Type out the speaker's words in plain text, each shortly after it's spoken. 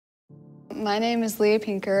My name is Leah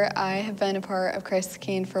Pinker. I have been a part of Christ the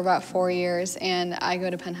King for about 4 years, and I go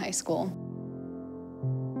to Penn High School.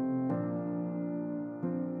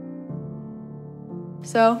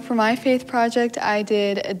 So for my faith project, I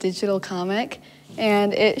did a digital comic,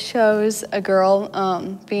 and it shows a girl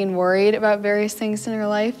being worried about various things in her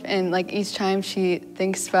life, and like each time she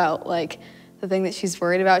thinks about like the thing that she's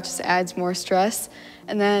worried about just adds more stress.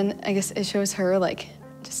 And then I guess it shows her like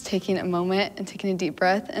just taking a moment and taking a deep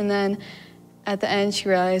breath, and then at the end she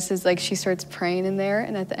realizes, like, she starts praying in there,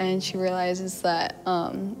 and at the end she realizes that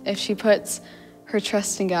if she puts her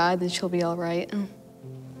trust in God, then she'll be all right.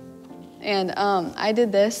 And I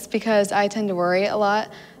did this because I tend to worry a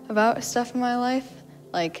lot about stuff in my life,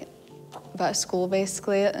 like about school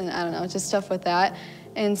basically, and I don't know, just stuff with that.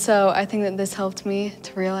 And so I think that this helped me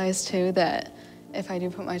to realize too that if I do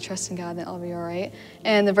put my trust in God, then I'll be all right.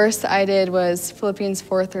 And the verse that I did was Philippians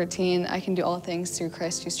 4:13, I can do all things through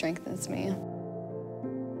Christ who strengthens me.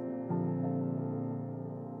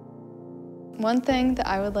 One thing that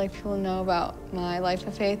I would like people to know about my life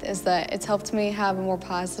of faith is that it's helped me have a more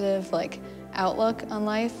positive outlook on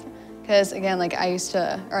life. Because again, I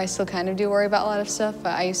still kind of do worry about a lot of stuff,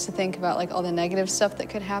 but I used to think about all the negative stuff that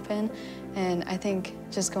could happen. And I think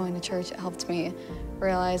just going to church helped me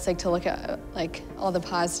realize to look at all the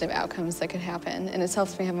positive outcomes that could happen. And it's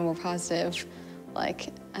helped me have a more positive, I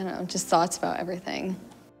don't know, just thoughts about everything.